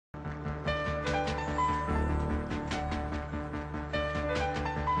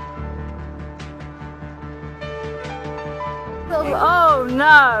Oh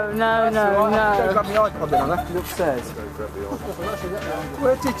no, no, no, Go no. grab the iPod then, I left it upstairs.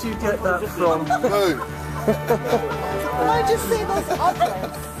 Where did you get that from? Can I just see those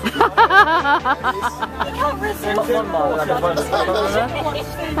objects? You can't resist.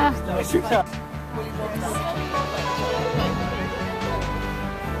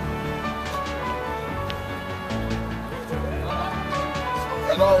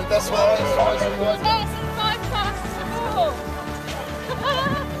 No, that's why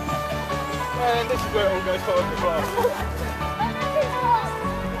And this is where it all goes forward as well.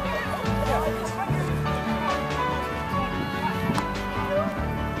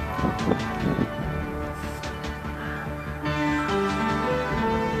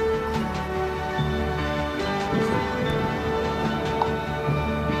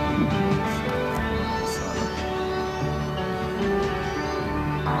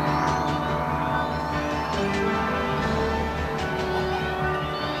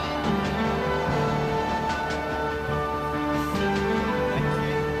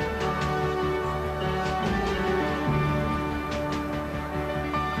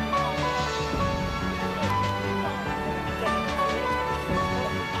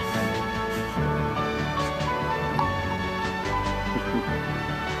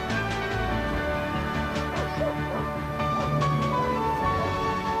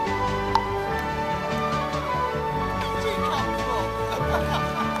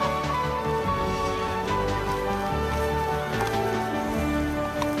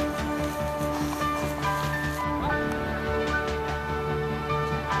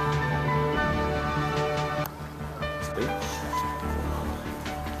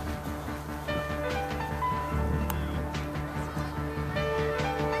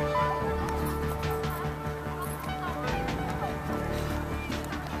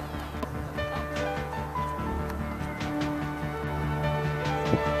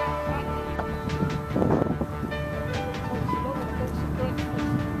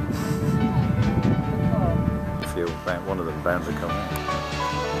 One of them bound to come out.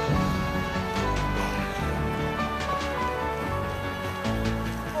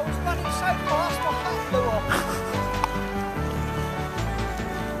 I was running so fast, my hat flew off.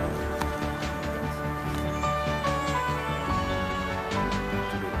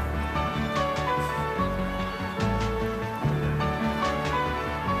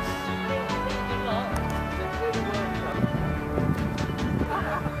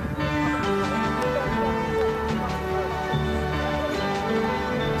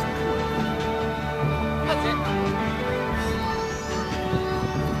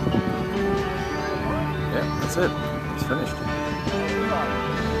 That's it. It's finished.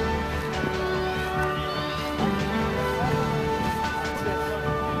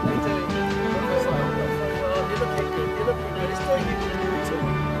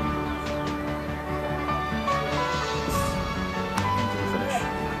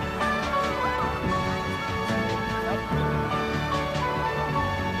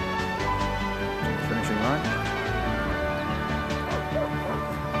 Finishing line.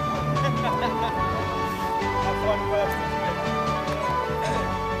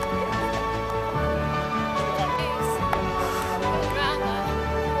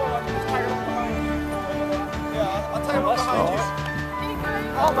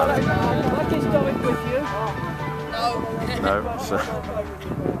 I just go in with you. No. So.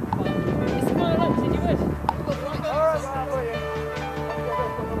 It's kind of like, did you wish?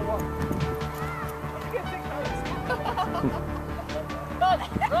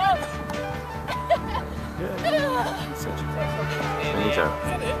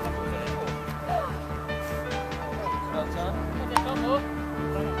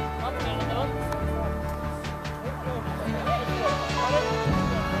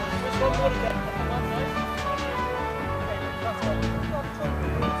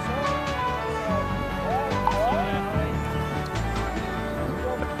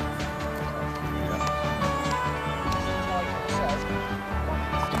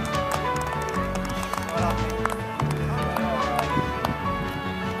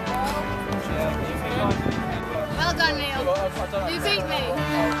 Well done, Neil. You beat me.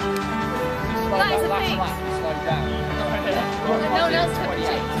 That is a feat. No one else took the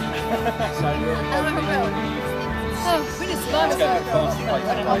cheat. I never will. Oh, we just love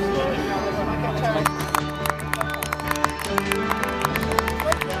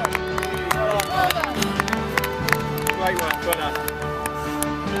Great one, well done.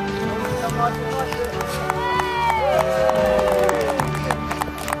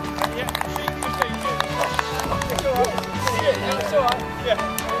 It's alright. Yeah.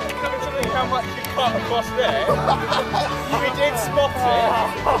 Coming to think how much you cut. across there. We did spot it.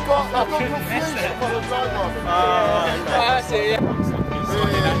 I got confused upon the time. That's it, yeah.